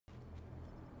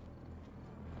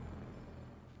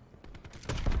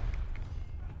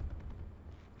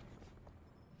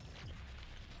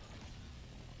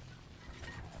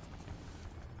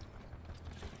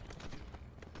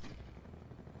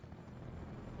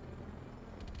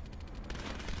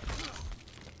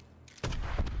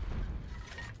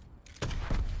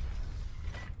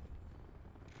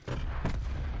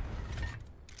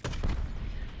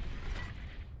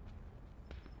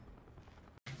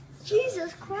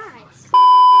Jesus Christ.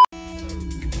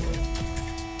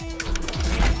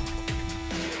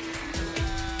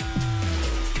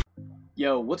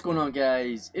 Yo, what's going on,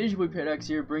 guys? It is your boy Paradox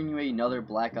here, bringing you another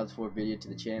Black Ops 4 video to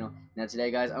the channel. Now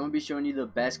today, guys, I'm going to be showing you the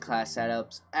best class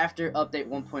setups after update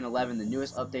 1.11, the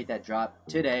newest update that dropped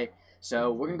today.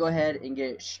 So we're going to go ahead and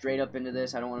get straight up into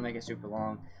this. I don't want to make it super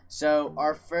long. So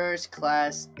our first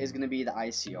class is going to be the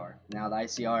ICR. Now the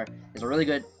ICR is a really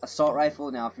good assault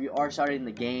rifle. Now if you are starting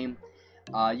the game,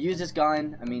 use this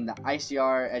gun. I mean, the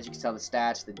ICR, as you can tell, the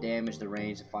stats, the damage, the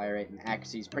range, the fire rate, and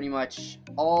accuracy is pretty much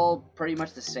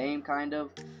the same, kind of.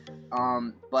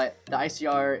 But the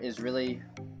ICR is really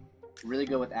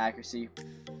good with accuracy.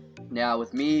 Now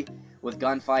with me, with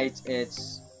gunfights,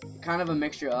 it's kind of a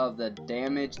mixture of the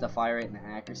damage, the fire rate, and the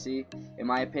accuracy, in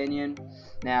my opinion.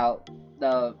 Now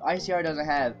the ICR doesn't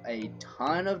have a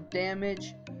ton of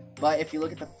damage, but if you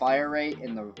look at the fire rate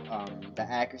and the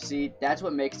accuracy, that's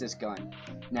what makes this gun.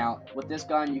 Now, with this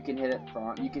gun, you can hit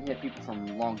people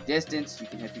from long distance, you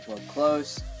can hit people up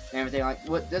close, and everything. Like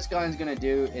what this gun is gonna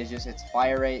do is just its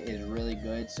fire rate is really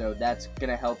good, so that's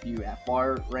gonna help you at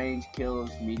far range kills,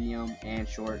 medium, and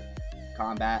short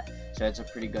combat. So it's a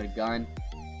pretty good gun.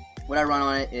 What I run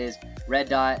on it is red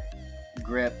dot,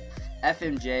 grip,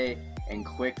 FMJ, and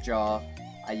quick draw.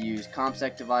 I use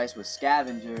ComSec device with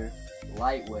scavenger,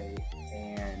 lightweight,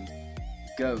 and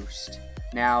ghost.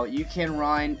 Now you can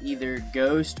run either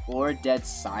ghost or dead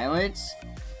silence.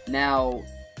 Now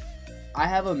I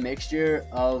have a mixture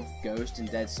of ghost and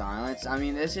dead silence. I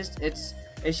mean, it's just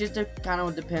kind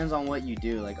of depends on what you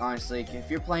do. Like, honestly, if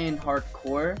you're playing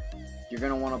hardcore, you're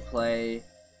gonna want to play,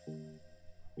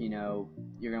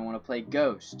 you're gonna want to play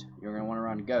ghost. You're gonna want to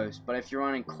run ghost. But if you're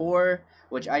running core,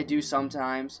 which I do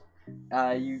sometimes,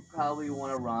 you probably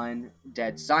want to run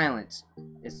dead silence.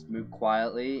 It's moved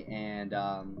quietly, and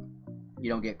you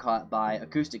don't get caught by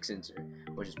acoustic sensor,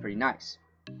 which is pretty nice.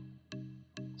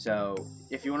 So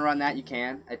if you want to run that, you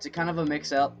can. It's a kind of a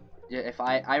mix up. If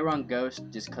I run ghost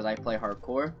just because I play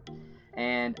hardcore,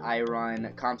 and I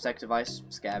run ComSec device,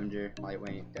 scavenger,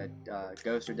 lightweight,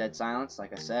 ghost, or dead silence.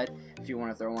 Like I said, if you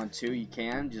want to throw on two, you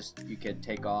can. You could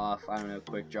take off, I don't know,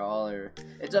 quick draw, or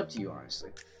it's up to you,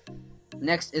 honestly.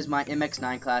 Next is my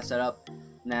MX9 class setup.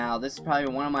 Now this is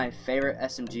probably one of my favorite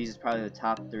SMGs. It's probably the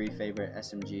top 3 favorite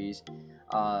SMGs.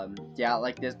 Yeah,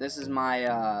 like this is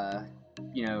my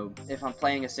if I'm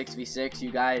playing a 6v6, you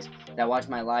guys that watch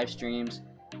my live streams,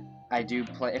 I do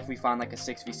play. If we find like a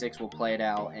 6v6, we'll play it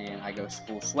out, and I go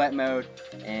full sweat mode.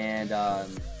 And I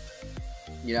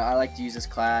like to use this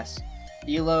class: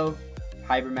 Elo,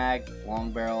 Hypermag,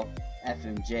 Long Barrel,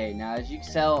 FMJ. Now, as you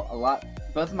can tell,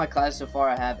 both of my classes so far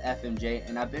I have FMJ,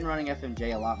 and I've been running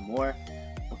FMJ a lot more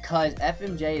because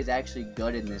FMJ is actually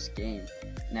good in this game.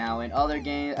 Now, in other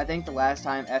games, I think the last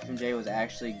time FMJ was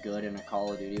actually good in a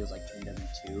Call of Duty was like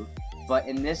MW2. But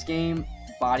in this game,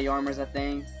 body armor is a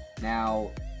thing.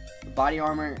 Now, body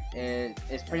armor is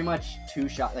pretty much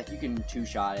two-shot. Like, you can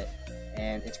two-shot it,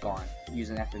 and it's gone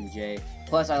using FMJ.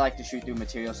 Plus, I like to shoot through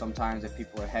material sometimes if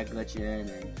people are head glitching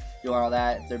and do all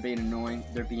that. If they're being annoying,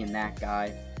 they're being that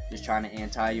guy, just trying to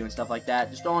anti you and stuff like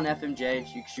that. Just throw on FMJ,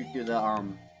 so you can shoot through the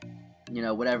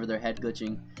whatever they're head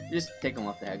glitching. Just take them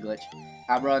off the head glitch.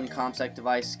 I run ComSec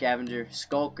device, scavenger,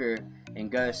 skulker, and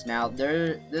ghost. Now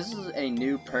this is a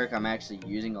new perk I'm actually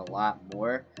using a lot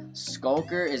more.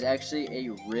 Skulker is actually a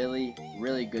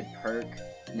really good perk.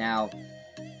 Now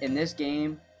in this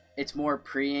game, it's more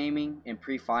pre-aiming and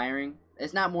pre-firing.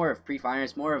 It's not more of pre-firing,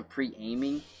 it's more of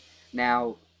pre-aiming.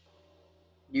 Now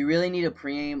you really need to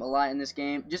pre-aim a lot in this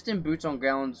game, just in boots on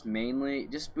grounds mainly.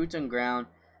 Just boots on ground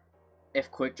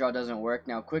if quick draw doesn't work.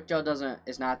 Now quick draw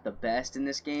is not the best in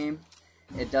this game.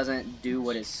 It doesn't do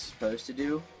what it's supposed to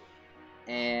do.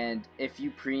 And if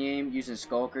you pre-aim using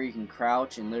skulker, you can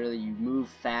crouch, and literally you move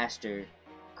faster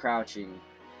crouching.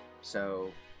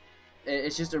 So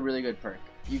it's just a really good perk.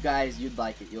 You guys, you'd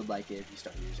like it if you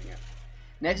start using it.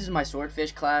 Next is my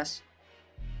swordfish class.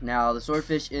 Now the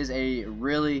swordfish is a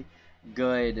really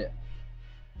good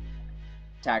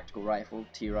tactical rifle,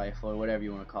 T-rifle, or whatever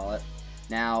you want to call it.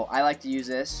 Now I like to use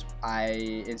this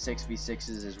in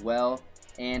 6v6s as well,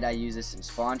 and I use this in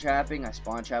spawn trapping. I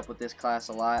spawn trap with this class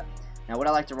a lot. Now what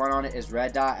I like to run on it is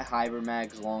red dot,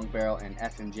 Hypermags, long barrel, and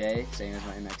FMJ, same as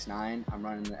my MX9. I'm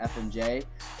running the FMJ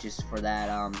just for that,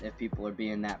 if people are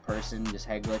being that person, just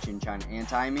head glitching, trying to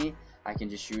anti me, I can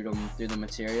just shoot them through the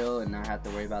material and not have to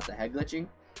worry about the head glitching.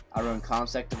 I run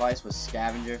ComSec device with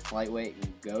scavenger, lightweight,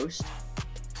 and ghost.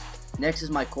 Next is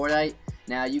my cordite.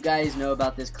 Now you guys know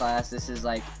about this class. This is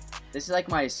like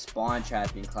my spawn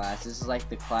trapping class. This is like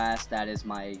the class that is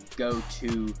my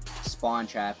go-to spawn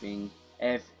trapping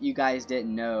If you guys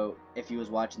didn't know, if you was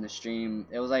watching the stream,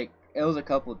 it was a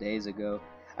couple days ago.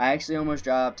 I actually almost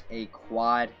dropped a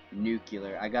quad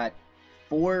nuclear. I got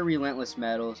 4 relentless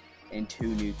medals and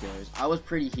 2 nuclears. I was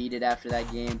pretty heated after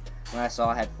that game. When I saw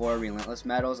I had 4 relentless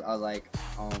medals, I was like,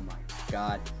 oh my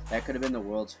god, that could have been the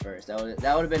world's first. That would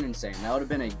have been insane. That would have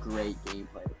been a great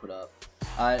gameplay to put up.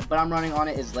 But I'm running on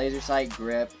it is laser sight,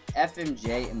 grip,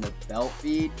 FMJ, and the belt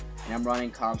feed, and I'm running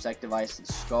ComSec device and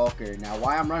Stalker. Now,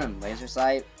 why I'm running laser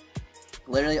sight?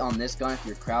 Literally on this gun, if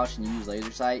you're crouched and you use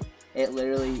laser sight, it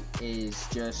literally is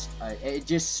just it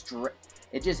just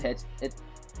hits it.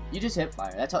 You just hip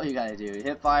fire. That's all you gotta do.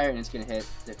 Hip fire and it's gonna hit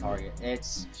the target.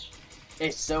 It's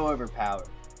so overpowered.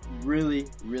 Really,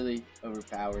 really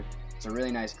overpowered. It's a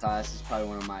really nice class. It's probably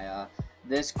one of my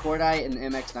this Cordite and the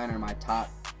MX9 are my top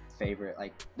favorite.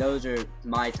 Like, those are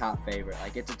my top favorite.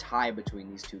 Like, it's a tie between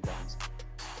these two guns.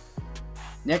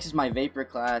 Next is my Vapor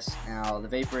class. Now, the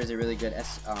Vapor is a really good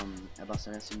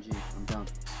SMG. I'm dumb.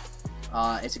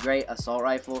 It's a great assault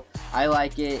rifle. I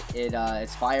like it.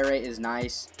 Its fire rate is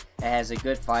nice. It has a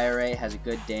good fire rate, has a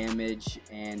good damage,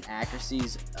 and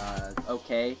accuracy's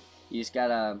okay. You just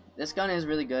gotta. This gun is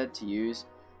really good to use,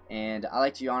 and I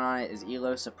like to run on it is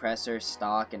ELO, suppressor,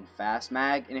 stock, and fast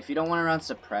mag. And if you don't want to run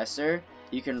suppressor,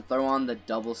 you can throw on the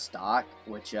double stock,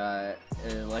 which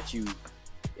it'll let you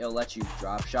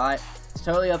drop shot. It's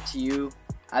totally up to you.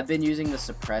 I've been using the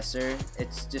suppressor.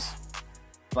 It's just,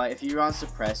 but if you run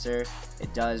suppressor,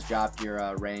 it does drop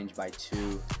your range by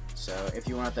 2. So if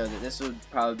you want to throw that, this would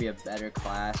probably be a better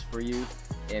class for you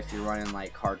if you're running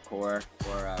like hardcore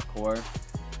or core.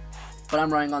 But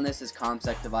I'm running on this as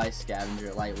ComSec device,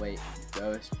 scavenger, lightweight, and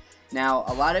ghost. Now,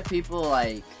 a lot of people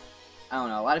a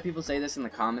lot of people say this in the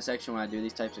comment section when I do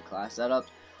these types of class setups.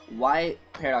 Why,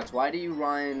 Paradox, why do you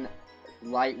run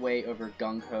lightweight over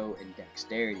gung-ho and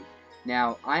dexterity?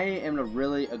 Now, I am a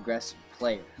really aggressive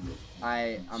player.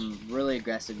 I'm really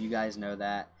aggressive, you guys know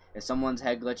that. If someone's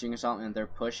head glitching or something and they're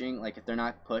pushing, like if they're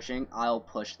not pushing, I'll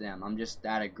push them. I'm just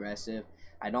that aggressive.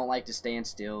 I don't like to stand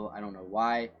still. I don't know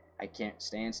why. I can't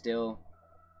stand still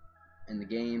in the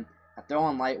game. I throw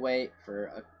on lightweight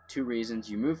for 2 reasons.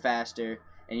 You move faster,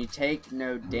 and you take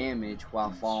no damage while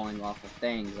falling off of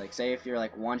things. Like, say if you're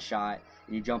like one shot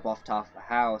and you jump off top of a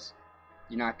house,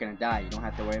 you're not gonna die. You don't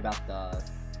have to worry about the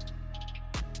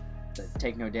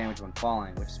take no damage when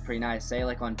falling, which is pretty nice. Say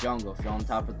like on jungle, if you're on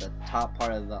top of the top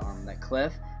part of the that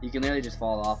cliff, you can literally just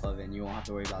fall off of it and you won't have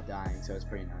to worry about dying. So it's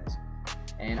pretty nice.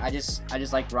 And I just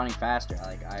like running faster.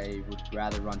 Like, I would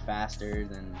rather run faster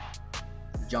than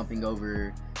jumping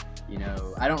over. You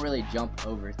know, I don't really jump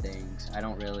over things. I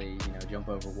don't really, you know, jump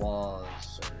over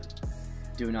walls or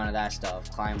do none of that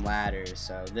stuff. Climb ladders.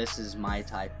 So this is my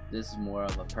type. This is more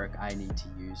of a perk I need to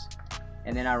use.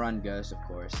 And then I run Ghost, of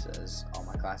course, as all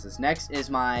my classes. Next is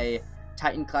my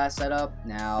Titan class setup.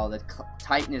 Now, the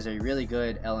Titan is a really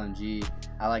good LMG.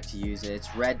 I like to use it.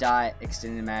 It's red dot,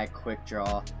 extended mag, quick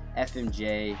draw,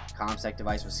 FMJ, ComSec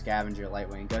device with scavenger,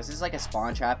 lightweight, and Ghost. This is like a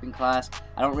spawn trapping class.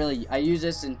 I use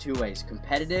this in 2 ways: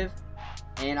 competitive,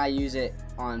 and I use it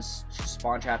on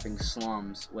spawn trapping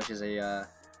slums, which is a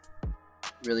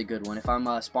really good one. If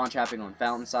I'm spawn trapping on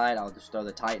Fountain side, I'll just throw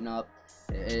the Titan up.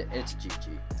 It's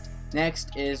GG.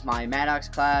 Next is my Maddox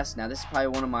class. Now, this is probably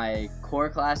one of my core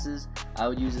classes. I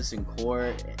would use this in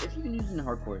core. If you can use it in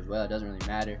hardcore as well, it doesn't really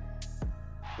matter.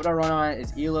 What I run on it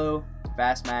is ELO,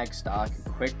 fast mag, stock, and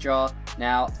quick draw.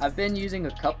 Now, I've been using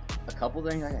a couple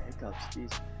things. I got hiccups,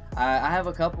 jeez. I have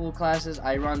a couple of classes.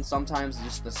 I run sometimes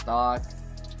just the stock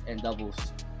and double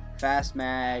fast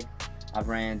mag. I've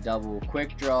ran double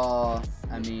quick draw.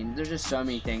 I mean, there's just so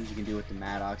many things you can do with the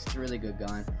Maddox. It's a really good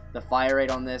gun. The fire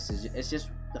rate on this is just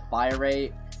the fire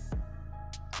rate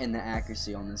and the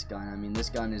accuracy on this gun. I mean, this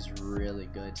gun is really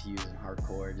good to use in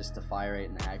hardcore. Just the fire rate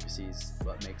and the accuracy is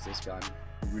what makes this gun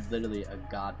literally a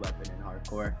god weapon in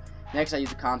hardcore. Next, I use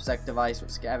the ComSec device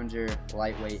with scavenger,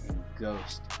 lightweight, and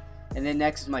ghost. And then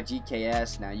next is my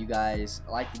GKS. Now, you guys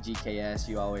like the GKS.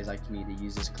 You always like me to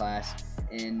use this class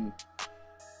in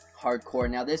hardcore.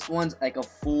 Now, this one's like a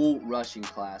full rushing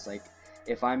class. Like,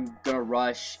 if I'm gonna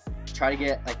rush, try to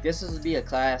get, like, this would be a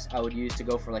class I would use to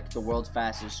go for like the world's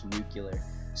fastest nuclear,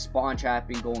 spawn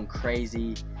trapping, going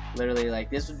crazy. Literally,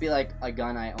 like, this would be like a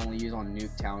gun I only use on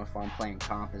Nuketown if I'm playing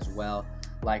comp as well.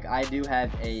 Like, I do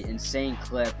have a insane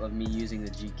clip of me using the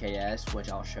GKS,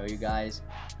 which I'll show you guys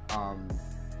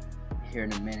here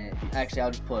in a minute. Actually,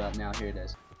 I'll just pull it up now. Here it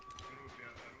is.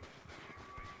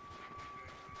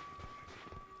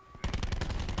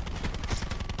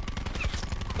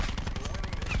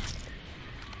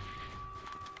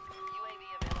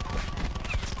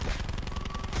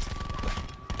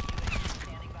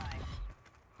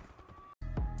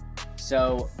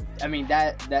 So I mean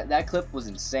that clip was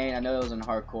insane. I know it was in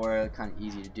hardcore, kind of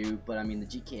easy to do, but I mean the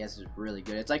GKS is really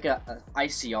good. It's like a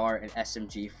ICR and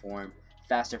SMG form,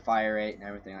 faster fire rate and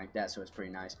everything like that, so it's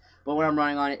pretty nice. But what I'm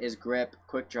running on it is grip,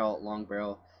 quick draw, long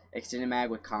barrel, extended mag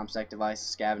with ComSec device,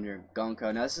 scavenger, and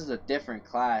gung-ho. Now this is a different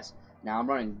class. Now I'm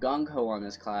running gung-ho on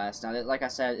this class. Now like I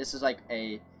said, this is like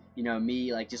a, you know,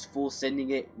 me like just full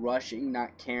sending it, rushing,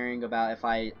 not caring about if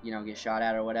I, you know, get shot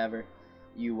at or whatever.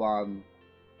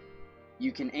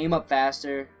 You can aim up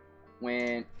faster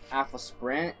when alpha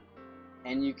sprint,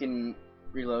 and you can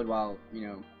reload while, you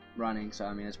know, running. So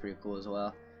I mean, it's pretty cool as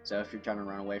well. So if you're trying to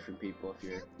run away from people, if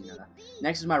you're, you know.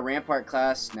 Next is my Rampart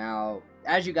class. Now,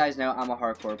 as you guys know, I'm a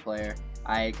hardcore player.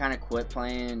 I kind of quit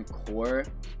playing core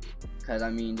because I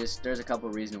mean, there's a couple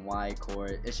reasons why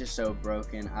core. It's just so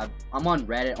broken. I'm on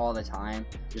Reddit all the time,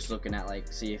 just looking at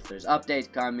like see if there's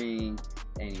updates coming,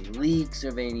 any leaks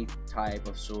of any type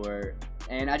of sort.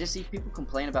 And I just see people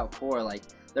complain about core, like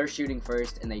they're shooting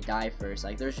first and they die first.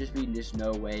 Like there's just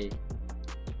no way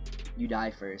you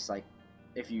die first, like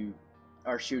if you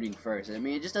are shooting first. I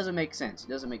mean, it just doesn't make sense. It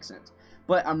doesn't make sense.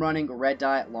 But I'm running red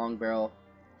dot, long barrel,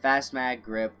 fast mag,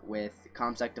 grip with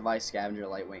ComSec device, scavenger,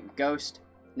 lightweight, and ghost.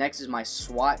 Next is my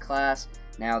SWAT class.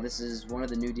 Now this is one of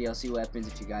the new DLC weapons.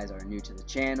 If you guys are new to the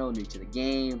channel, new to the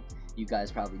game, you guys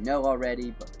probably know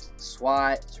already, but it's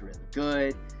SWAT. It's really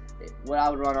good. What I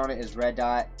would run on it is red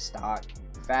dot, stock,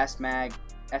 fast mag,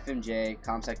 FMJ,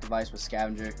 ComSec device with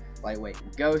scavenger, lightweight,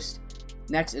 and ghost.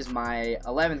 Next is my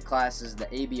 11th class, is the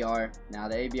ABR. Now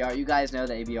the ABR, you guys know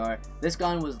the ABR. This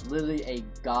gun was literally a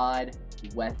god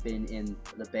weapon in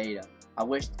the beta. I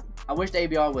wish the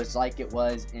ABR was like it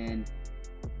was in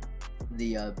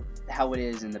the how it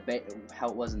is in the beta, how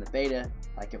it was in the beta.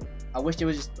 Like I wish it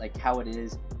was just like how it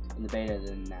is in the beta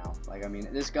than now. Like I mean,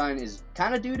 this gun is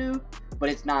kind of doo-doo, but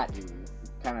it's not doo-doo.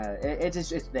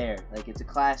 It's there. Like it's a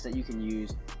class that you can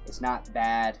use. It's not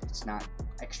bad. It's not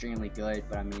extremely good,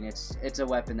 but I mean it's a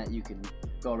weapon that you can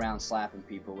go around slapping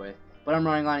people with. What I'm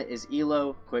running on it is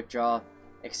ELO, quick draw,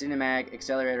 extended mag,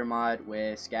 accelerator mod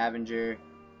with scavenger,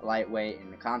 lightweight,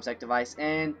 and the ComSec device.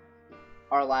 And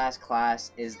our last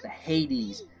class is the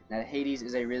Hades. Now the Hades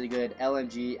is a really good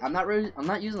LMG. I'm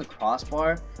not using the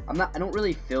crossbar. I don't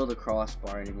really feel the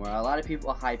crossbar anymore. A lot of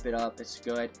people hype it up. It's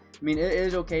good. I mean, it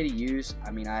is okay to use.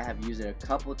 I mean, I have used it a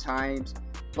couple times,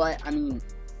 but I mean,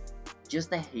 just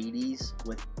the Hades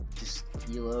with just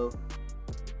ELO,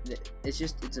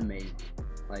 it's amazing.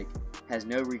 Like, has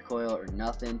no recoil or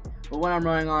nothing. But what I'm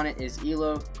running on it is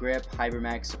ELO, grip,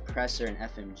 hypermax, suppressor, and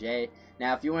FMJ.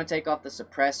 Now, if you want to take off the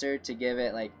suppressor to give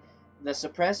it like, the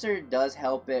suppressor does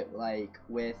help it like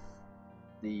with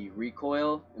the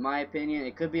recoil, in my opinion.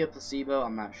 It could be a placebo,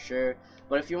 I'm not sure.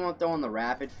 But if you want to throw on the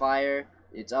rapid fire,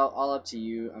 it's all up to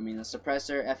you. I mean, the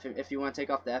suppressor, if you want to take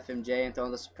off the FMJ and throw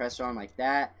the suppressor on like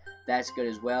that, that's good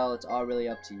as well. It's all really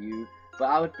up to you. But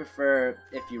I would prefer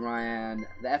if you ran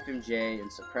the FMJ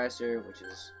and suppressor, which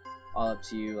is all up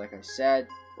to you, like I said,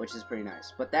 which is pretty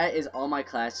nice. But that is all my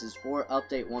classes for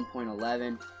update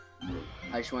 1.11.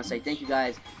 I just want to say thank you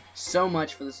guys so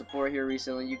much for the support here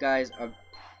recently. You guys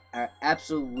are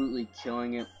absolutely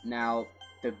killing it. Now,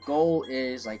 the goal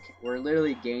is, like, we're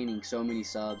literally gaining so many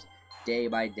subs day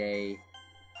by day,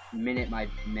 minute by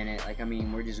minute. Like, I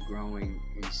mean, we're just growing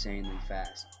insanely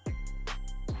fast.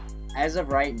 As of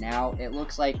right now, it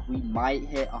looks like we might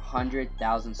hit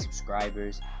 100,000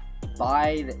 subscribers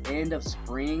by the end of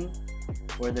spring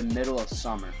or the middle of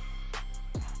summer.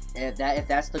 If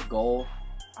that's the goal,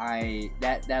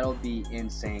 that'll be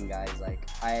insane, guys. Like,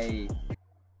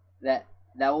 that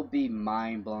will be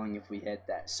mind-blowing if we hit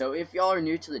that. So if y'all are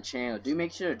new to the channel, do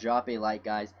make sure to drop a like,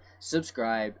 guys,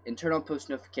 subscribe, and turn on post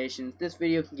notifications. This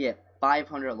video can get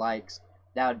 500 likes.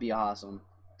 That would be awesome.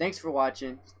 Thanks for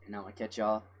watching, and I will catch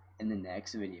y'all in the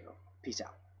next video. Peace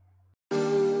out.